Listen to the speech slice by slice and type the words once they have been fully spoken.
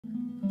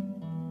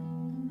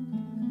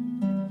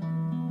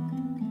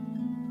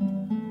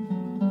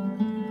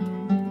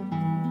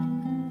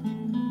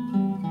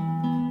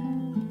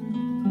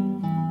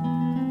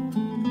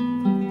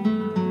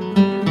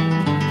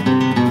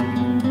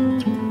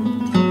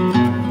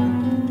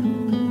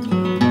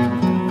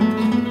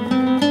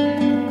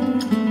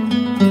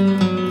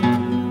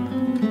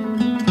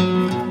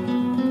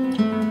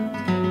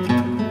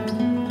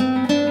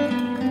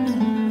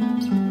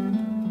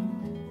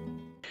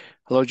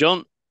Hello,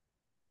 John.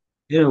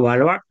 You know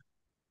what?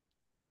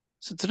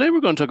 So today we're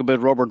going to talk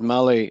about Robert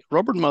Mallet.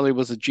 Robert Mallet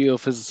was a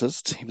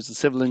geophysicist. He was a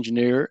civil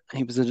engineer.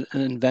 He was an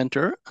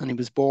inventor, and he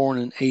was born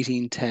in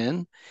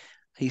 1810.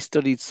 He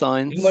studied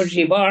When was science.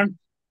 he born?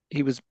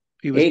 He was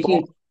he was born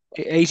 18.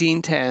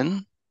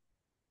 1810.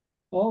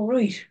 Oh,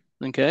 right.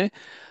 Okay,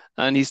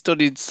 and he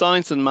studied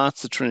science and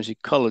maths at Trinity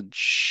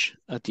College.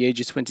 At the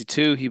age of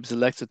 22, he was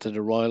elected to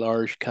the Royal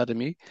Irish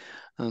Academy,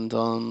 and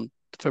on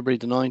February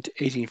the 9th,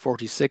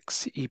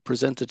 1846, he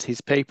presented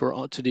his paper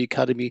to the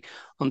Academy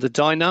on the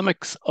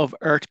dynamics of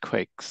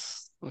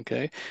earthquakes.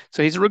 Okay,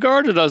 so he's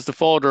regarded as the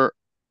father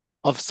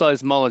of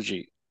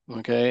seismology.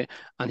 Okay,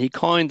 and he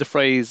coined the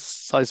phrase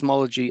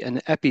seismology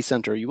and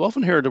epicentre. You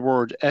often hear the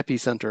word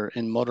epicentre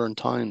in modern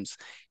times.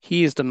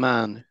 He is the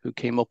man who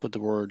came up with the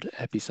word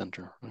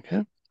epicentre.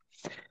 Okay.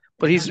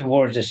 But In other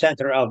words, the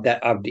center of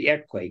the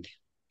earthquake.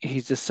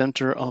 he's the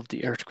center of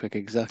the earthquake,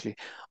 exactly.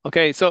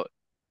 Okay, so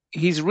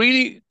he's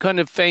really kind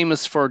of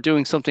famous for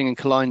doing something in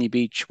Killiney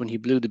Beach when he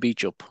blew the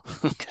beach up.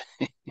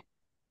 Okay.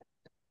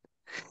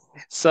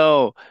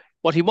 So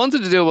what he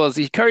wanted to do was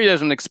he carried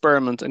out an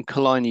experiment in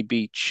Killiney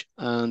Beach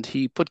and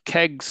he put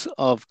kegs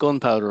of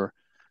gunpowder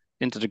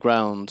into the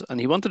ground and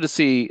he wanted to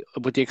see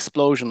with the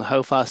explosion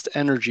how fast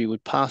energy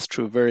would pass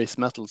through various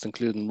metals,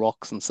 including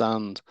rocks and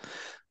sand.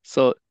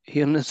 So he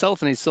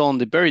himself and his son,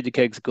 they buried the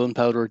kegs of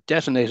gunpowder,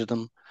 detonated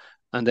them,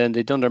 and then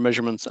they done their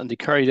measurements and they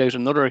carried out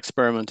another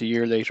experiment a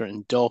year later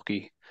in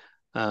Dalkey.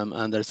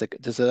 And there's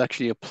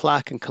actually a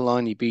plaque in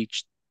Killiney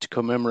Beach to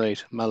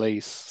commemorate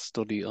Mallet's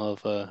study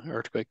of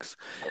earthquakes.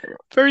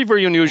 Very,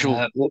 very unusual.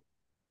 W-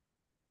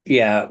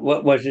 yeah,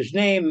 what was his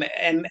name?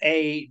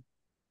 Mallei,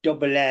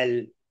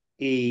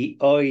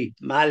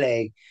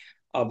 Mallet,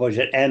 or was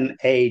it Mallet?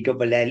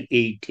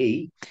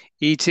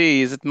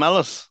 E.T., is it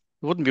Mallet?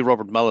 It wouldn't be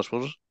Robert Mallet,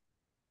 would it?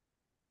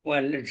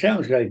 Well, it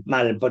sounds like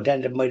Mallet, but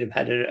then it might have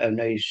had a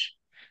nice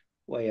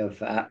way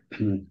of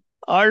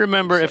I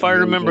remember, if I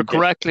remember using it.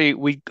 correctly,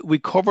 we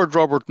covered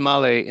Robert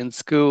Mallet in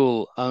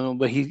school, but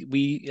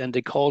we and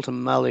they called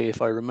him Mallet,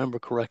 if I remember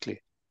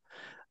correctly.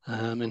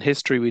 In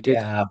history, we did.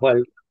 Yeah,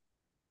 well,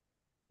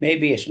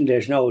 maybe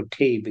there's no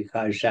T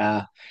because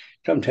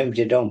sometimes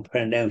you don't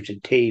pronounce a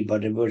T,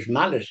 but it was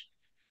Mallet.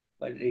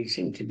 Well, he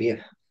seemed to be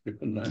a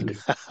Mallet.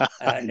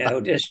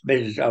 Now, this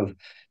business of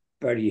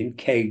burying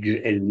kegs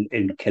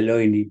in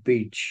Killiney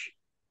Beach,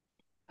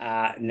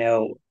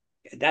 now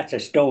that's a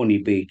stony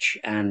beach,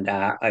 and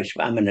I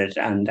swam in it,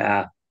 and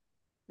I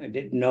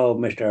didn't know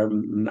Mr.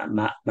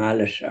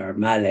 Mallet or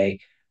Mallet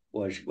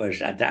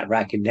was at that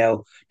racket.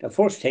 Now, the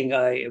first thing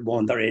I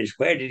wonder is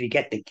where did he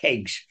get the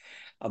kegs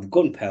of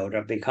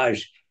gunpowder?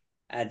 Because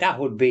that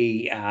would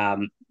be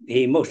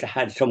he must have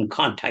had some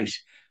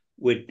contacts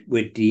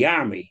with the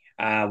army.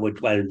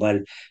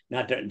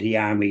 Not the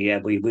army.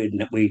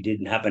 We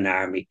didn't have an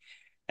army.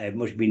 It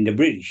must have been the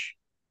British.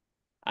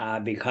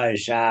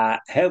 Because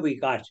how we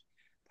got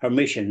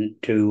permission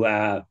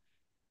to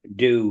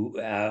do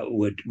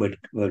with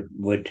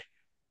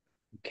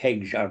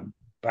kegs or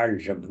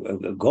barrels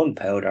of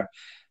gunpowder,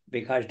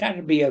 because that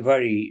would be a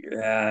very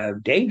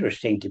dangerous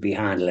thing to be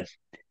handling.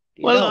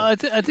 You Well, know, I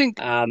think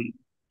um,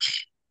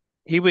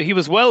 he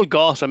was well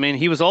got. I mean,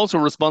 he was also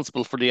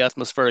responsible for the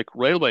atmospheric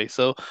railway.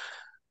 So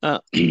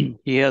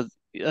he has,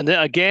 and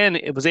then again,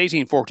 it was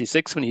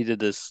 1846 when he did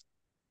this.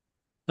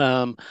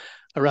 Um,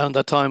 around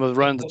that time,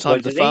 around the time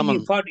of was the it famine.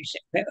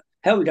 1846?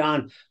 Hold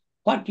on,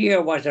 what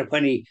year was it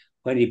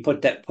when he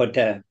put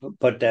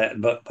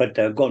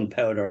the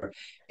gunpowder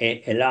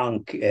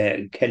along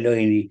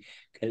Killiney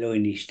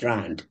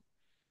Strand?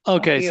 What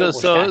Okay, year so was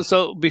so that?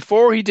 so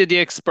before he did the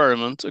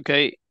experiment,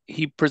 okay,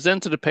 he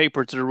presented a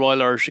paper to the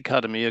Royal Irish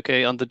Academy,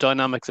 okay, on the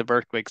dynamics of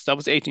earthquakes. That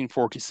was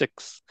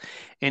 1846.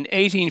 In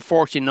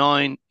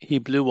 1849, he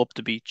blew up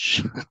the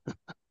beach.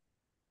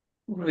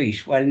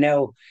 Right. Well,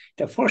 now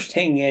the first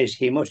thing is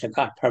he must have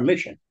got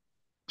permission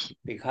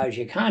because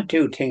you can't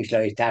do things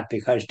like that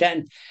because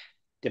then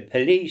the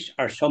police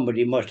or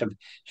somebody must have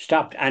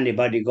stopped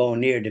anybody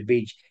going near the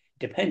beach.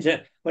 Depends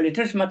on, well, it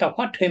doesn't matter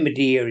what time of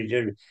the year it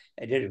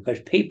is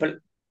because people,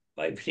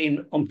 I've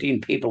seen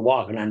umpteen people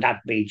walking on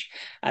that beach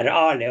at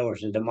all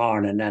hours of the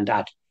morning and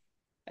that.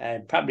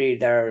 Probably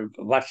they're,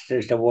 what's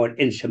this, the word,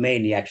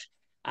 insomniacs,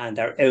 and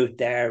they're out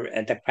there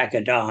at the crack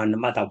of dawn, no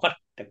matter what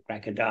the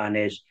crack of dawn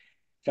is.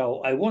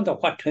 So I wonder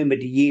what time of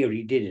the year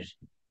he did it.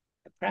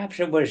 Perhaps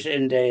it was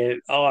in the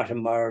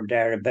autumn or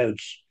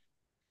thereabouts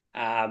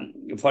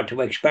for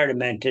to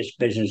experiment this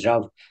business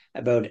of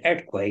about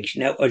earthquakes.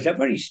 Now, it was a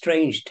very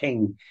strange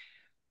thing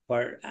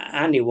for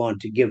anyone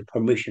to give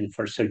permission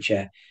for such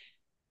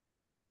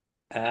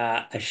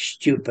a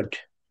stupid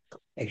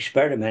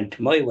experiment,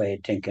 to my way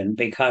of thinking,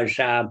 because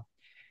I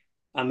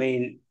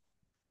mean,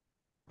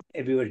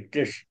 if you were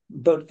just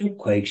about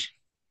earthquakes,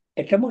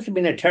 there must have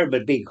been a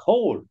terrible big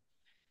hole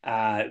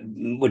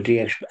with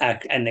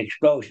an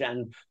explosion,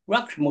 and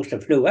rocks must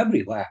have flew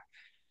everywhere,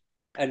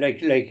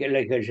 like as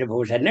if it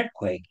was an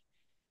earthquake.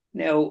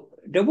 Now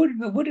there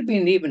would have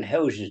been even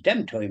houses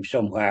them times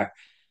somewhere,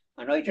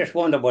 and I just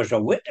wonder was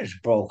the windows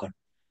broken?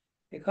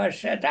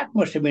 because that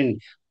must have been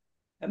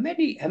how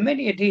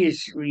many of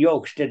these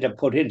yolks did they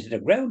put into the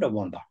ground, I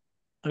wonder?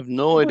 I've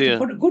no They must have idea.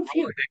 put a good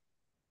few,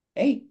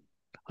 eh?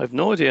 I've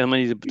no idea how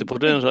many they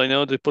put in it. I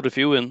know they put a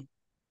few in.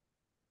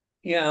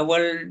 Yeah,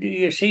 well,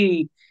 you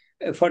see,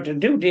 for to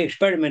do the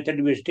experiment that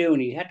he was doing,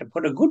 he had to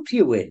put a good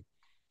few in.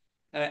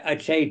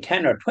 I'd say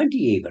 10 or 20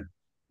 even,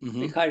 Hmm.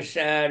 because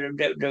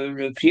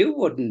the few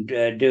wouldn't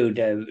do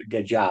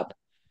the job.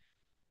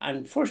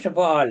 And first of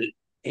all,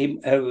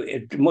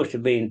 it must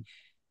have been,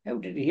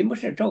 he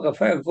must have dug a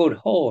fair good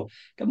hole.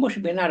 They must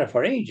have been at it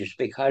for ages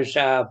because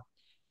to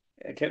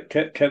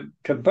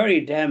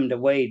bury them the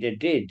way they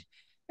did,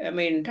 I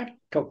mean, that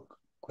took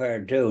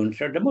quite doing.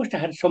 So they must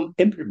have had some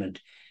implement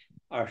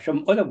or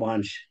some other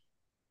ones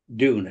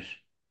doing it.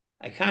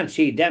 I can't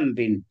see them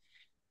being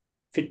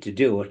fit to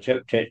do it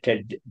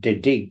to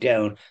dig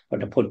down or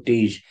to put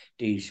these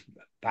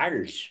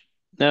barrels.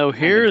 Now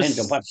And depends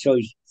on what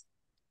size.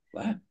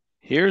 What?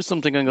 here's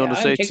something I'm going Yeah, to I'm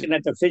say to thinking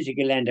at the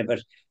physical end of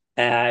it.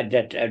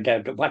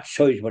 That what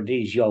size were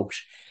these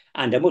yolks?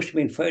 And they must have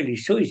been fairly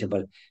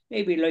sizable,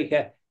 maybe like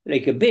a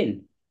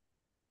bin,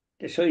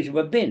 the size of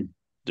a bin,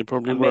 they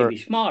probably or were. maybe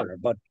smaller.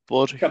 But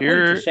But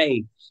suffice to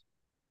say,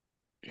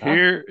 huh?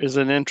 here is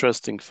an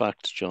interesting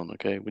fact, John,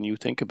 okay? When you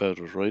think about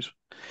it, right?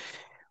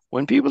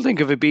 When people think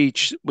of a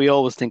beach, we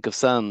always think of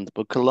sand,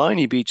 but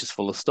Killiney Beach is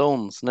full of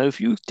stones. Now, if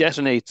you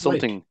detonate Right,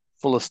 something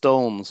full of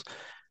stones,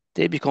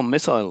 they become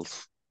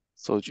missiles.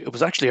 So it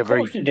was actually a of course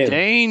very they do.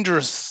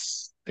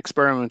 dangerous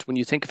experiment when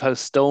you think of how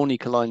stony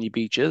Killiney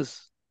Beach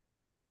is.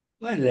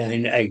 Well,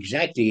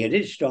 exactly, it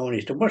is stone.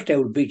 It's the worst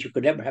old beach you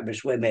could ever have a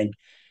swim in.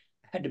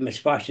 I had the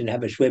misfortune to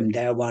have a swim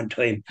there one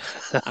time,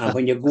 and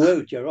when you go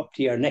out, you're up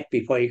to your neck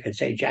before you can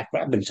say Jack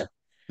Robinson.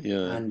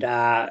 Yeah. And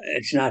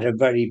it's not a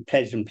very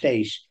pleasant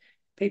place.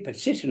 People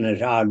sit in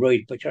it all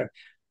right, but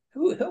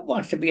who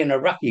wants to be in a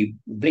rocky,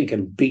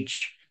 blinking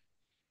beach?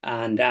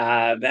 And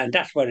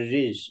that's what it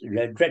is,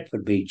 a dreadful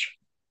beach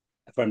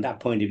from that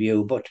point of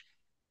view. But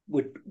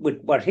with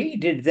what he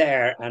did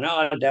there and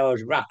all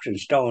those rocks and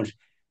stones,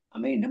 I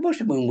mean, there must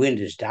have been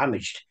windows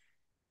damaged,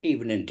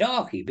 even in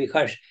Dalkey,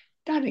 because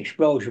that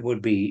explosion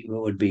would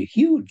be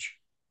huge.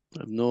 I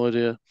have no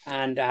idea.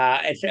 And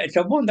it's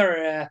a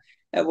wonder.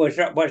 Was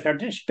there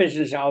this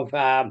business of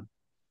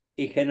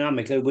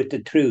economical with the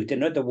truth?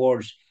 In other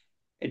words,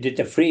 did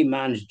the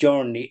Freeman's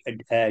Journal,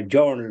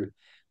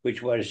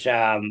 which was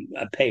a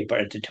paper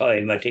at the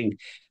time, I think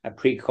a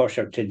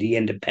precursor to the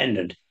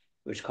Independent,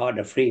 was called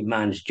the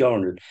Freeman's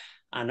Journal,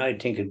 and I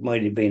think it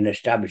might have been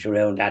established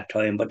around that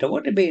time. But there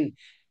might have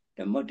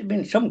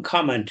been some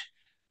comment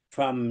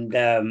from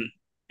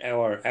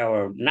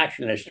our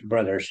nationalist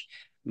brothers,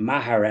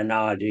 Maher and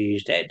all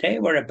these. They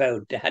were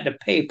about. They had a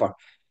paper,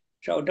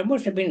 so there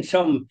must have been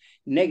some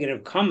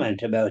negative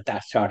comment about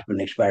that sort of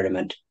an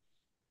experiment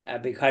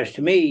because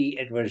to me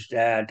it was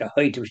the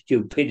height of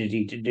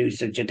stupidity to do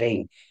such a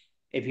thing.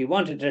 If you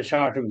wanted to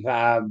sort of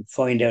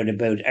find out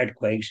about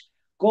earthquakes,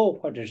 go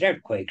where there's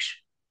earthquakes,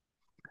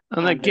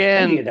 And and there's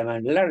plenty again, of them,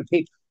 and a lot of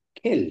people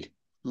killed.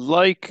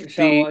 like So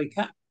the I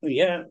can't.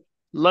 Yeah,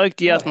 like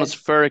the go ahead.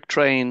 atmospheric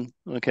train,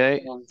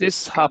 okay,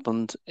 this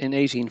happened in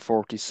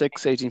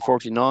 1846,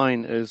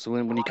 1849 is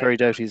when he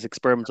carried out his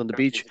experiments on the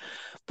beach,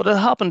 but it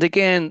happened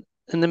again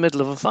in the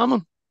middle of a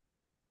famine.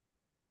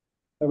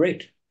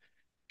 Right.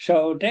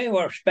 So they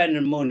were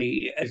spending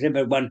money as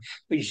everyone.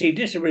 But you see,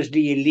 this was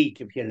the elite,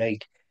 if you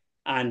like,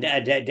 and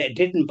they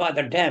didn't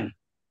bother them.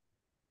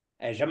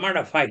 As a matter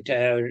of fact,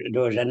 there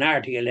was an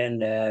article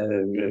in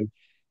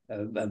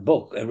a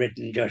book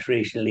written just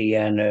recently,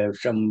 and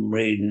some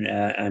reading,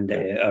 and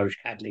Irish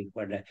Catholic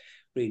were to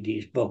read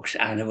these books,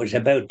 and it was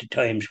about the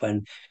times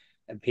when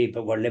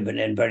people were living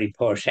in very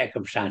poor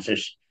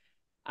circumstances,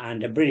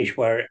 and the British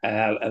were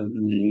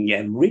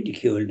yeah,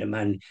 ridiculing them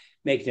and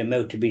making them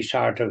out to be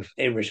sort of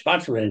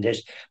irresponsible in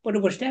this, but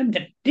it was them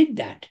that did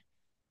that.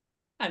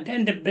 And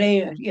then the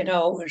blame,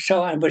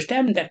 so it was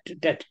them that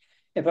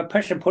if a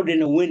person put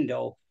in a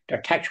window,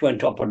 their tax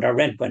went up or their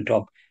rent went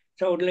up.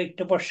 So like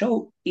they were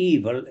so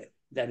evil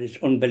that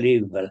it's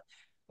unbelievable.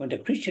 When the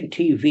Christian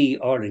TV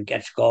Ireland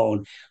gets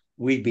going,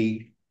 we'll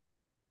be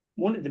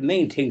one of the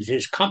main things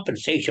is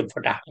compensation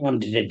for the harm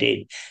that they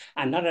did.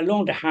 And not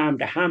alone the harm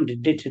they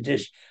did to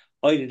this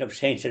island of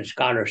saints and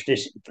scholars,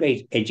 this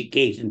great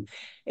education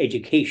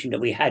that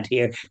we had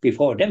here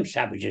before them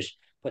savages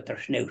put their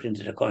snout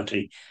into the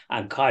country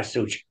and caused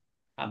such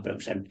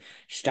problems and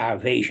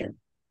starvation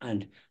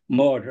and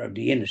murder of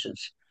the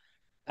innocents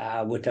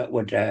with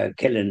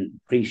killing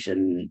priests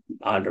and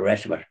all the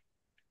rest of it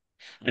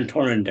and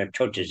turning their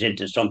churches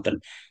into something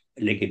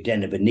like a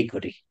den of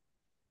iniquity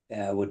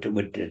with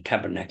the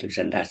tabernacles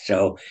and that.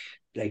 So,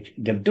 like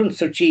they've done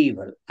such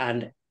evil,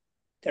 and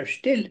they're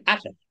still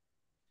at it.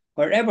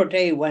 Wherever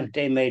they went,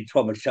 they made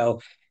trouble.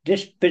 So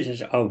this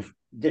business of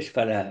this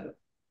fella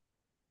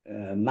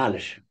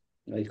Mallet,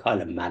 I call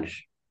him Mallet.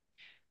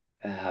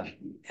 Uh,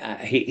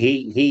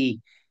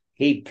 he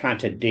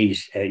planted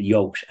these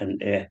yokes,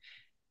 and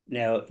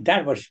now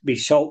that would be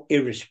so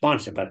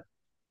irresponsible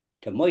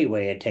to my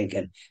way of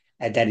thinking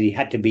that he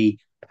had to be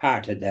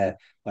part of the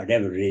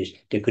whatever it is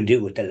they could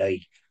do with the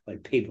light while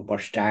people were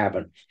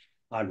starving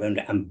all around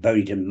and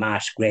buried in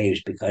mass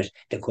graves because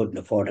they couldn't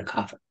afford a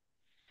coffin.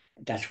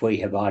 That's why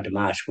you have all the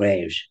mass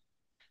graves.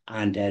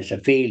 And there's a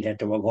field that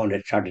they were going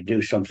to try to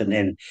do something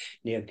in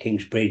near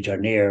Kingsbridge or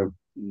near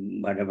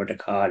whatever they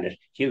call it,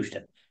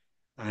 Houston,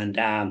 and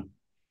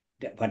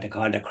what they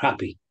call the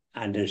crappie.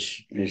 And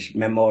there's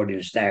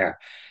memorials there,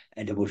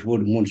 and there was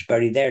wooden ones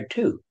buried there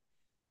too.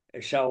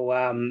 So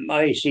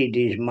I see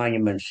these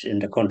monuments in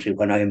the country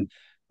when I'm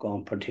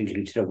going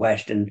particularly to the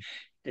west, and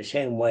the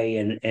same way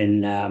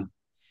in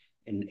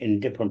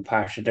different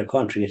parts of the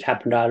country. It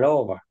happened all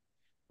over. It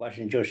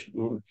wasn't just,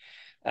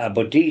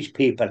 but these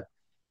people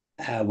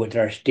with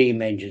their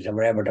steam engines or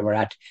wherever they were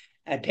at,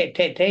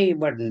 they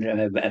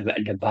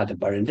weren't bothered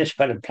about it. And this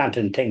fellow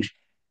planting things,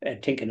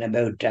 thinking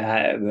about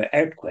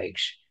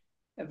earthquakes,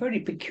 a very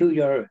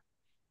peculiar,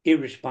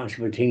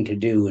 irresponsible thing to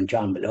do in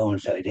John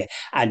Malone's idea.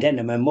 And then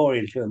a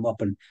memorial to him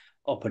up in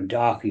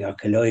Dalkey or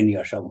Killiney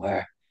or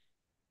somewhere.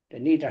 They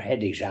need their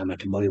head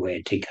examined, to my way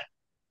of thinking.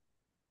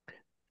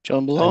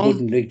 John I Malone.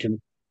 wouldn't like to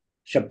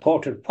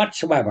support it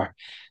whatsoever.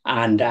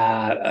 And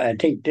I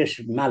think this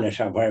Mallet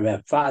or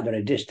whatever, father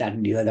of this, that,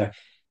 and the other,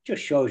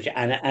 just shows you.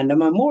 And a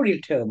memorial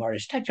to him or a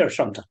statue or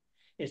something.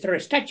 Is there a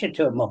statue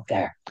to him up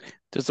there?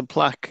 There's a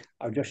plaque.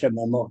 Or just a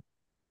memorial?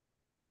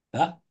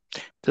 Huh?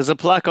 There's a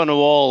plaque on a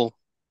wall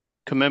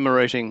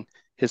commemorating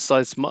his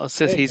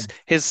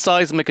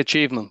seismic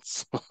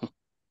achievements.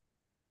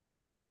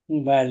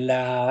 Well,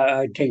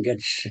 I think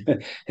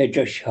it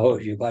just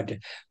shows you what they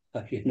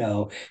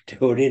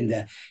were in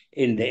the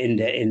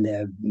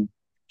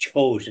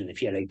chosen,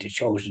 if you like, the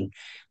chosen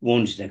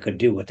ones that could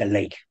do what they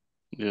like,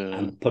 Yeah,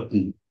 and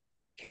putting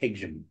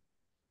kegs of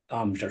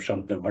bombs or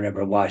something,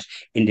 whatever it was,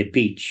 in the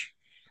beach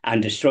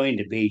and destroying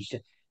the beach.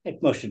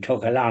 It must have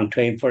took a long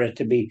time for it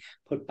to be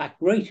put back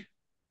right.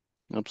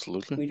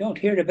 absolutely. We don't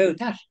hear about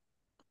that.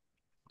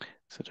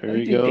 So there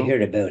I'd you like to go.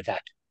 hear about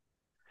that.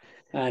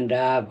 And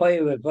if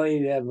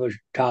I was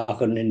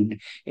talking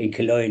in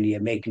Killiney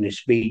and making a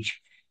speech,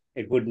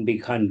 it wouldn't be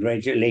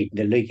congratulating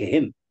the like of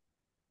him.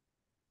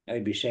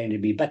 I'd be saying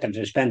it'd be better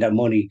to spend our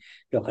money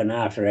looking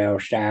after our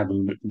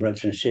starving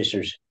brothers and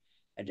sisters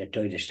that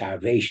died of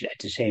starvation at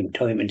the same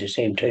time, at the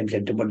same time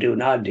that they were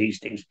doing all these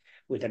things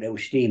with their own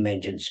steam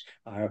engines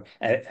or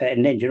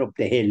an engine up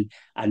the hill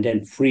and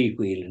then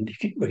freewheeling.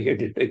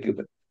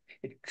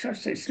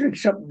 It's like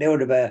something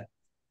out of a,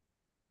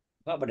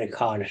 what would I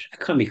call it? A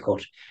comic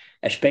cut,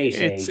 a space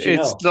It's age,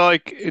 it's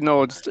like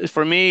it's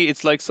for me.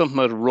 It's like something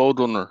out of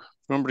Roadrunner.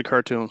 Remember the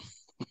cartoon?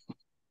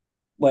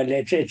 Well,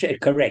 it's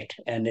correct,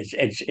 and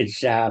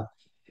the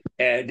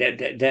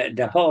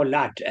whole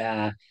lot.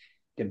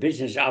 The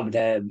business of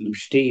the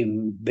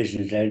steam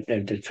business,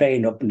 the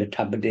train up on the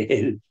top of the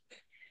hill.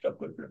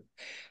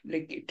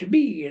 Like to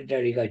me,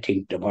 there I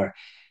think they were.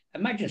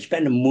 Imagine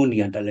spending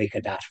money on the like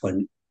of that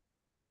when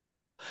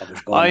what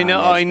was going I on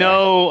know, I elsewhere.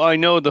 know, I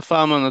know. The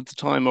famine at the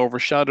time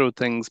overshadowed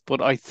things,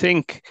 but I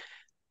think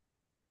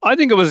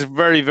it was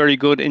very, very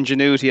good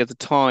ingenuity at the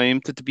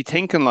time to be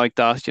thinking like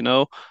that.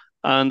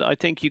 And I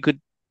think you could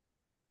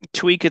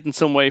tweak it in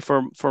some way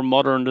for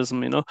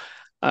modernism,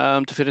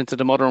 to fit into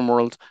the modern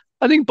world.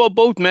 I think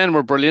both men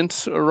were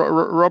brilliant.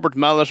 Robert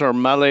Mallet or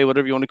Mallet,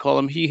 whatever you want to call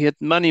him, he had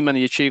many,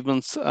 many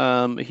achievements.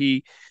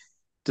 He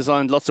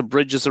designed lots of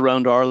bridges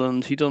around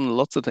Ireland. He done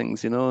lots of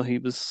things. He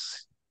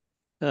was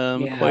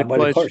Yeah, quite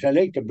well, of quite. course, I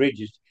like the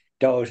bridges,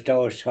 those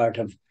sort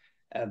of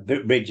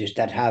bridges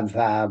that have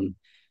a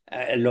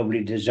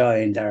lovely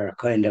design. They're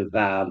kind of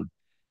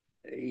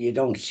you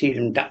don't see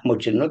them that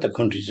much in other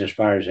countries, as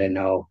far as I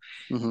know.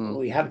 Hmm.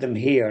 We have them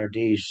here,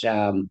 these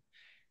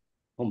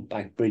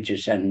humpback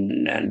bridges,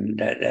 and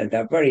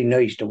they're very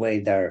nice the way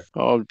they're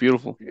Oh,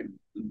 beautiful.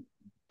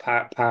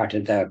 part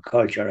of their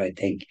culture. I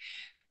think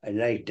I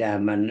like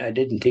them, and I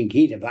didn't think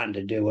he'd have anything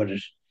to do with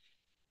it.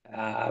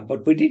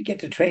 But we did get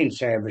the train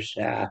service,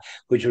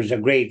 which was a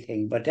great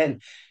thing. But then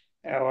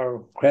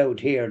our crowd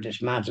here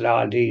dismantled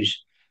all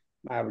these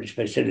marvelous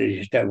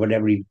facilities that would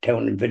every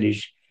town and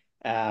village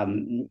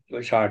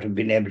was sort of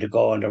being able to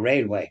go on the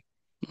railway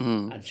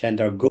Hmm. and send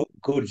their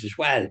goods as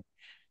well.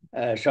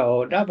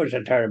 So that was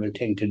a terrible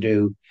thing to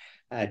do,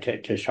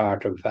 to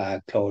sort of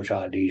close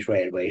all these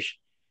railways.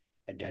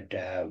 That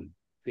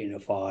Fianna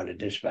Fáil and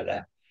this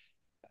fella,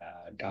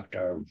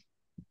 Doctor,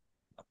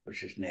 what's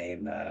his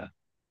name,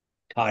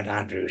 Todd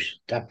Andrews,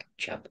 that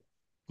chap.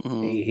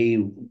 Hmm.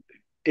 He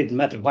didn't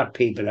matter what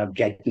people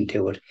objecting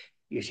to it.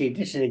 You see,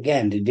 this is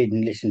again, they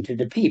didn't listen to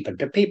the people.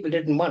 The people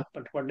didn't want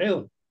what we're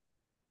doing.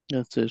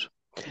 That's it.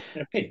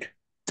 A bit.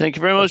 Thank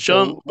you very much, But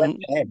John. went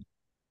ahead.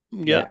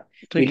 Yeah, Yeah.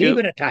 We thank leave you.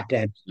 it at that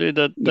then. Do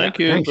that. Yeah. Thank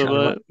you. Thanks, Bye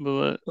Oliver. bye.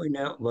 Bye bye. Bye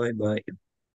now. Bye bye.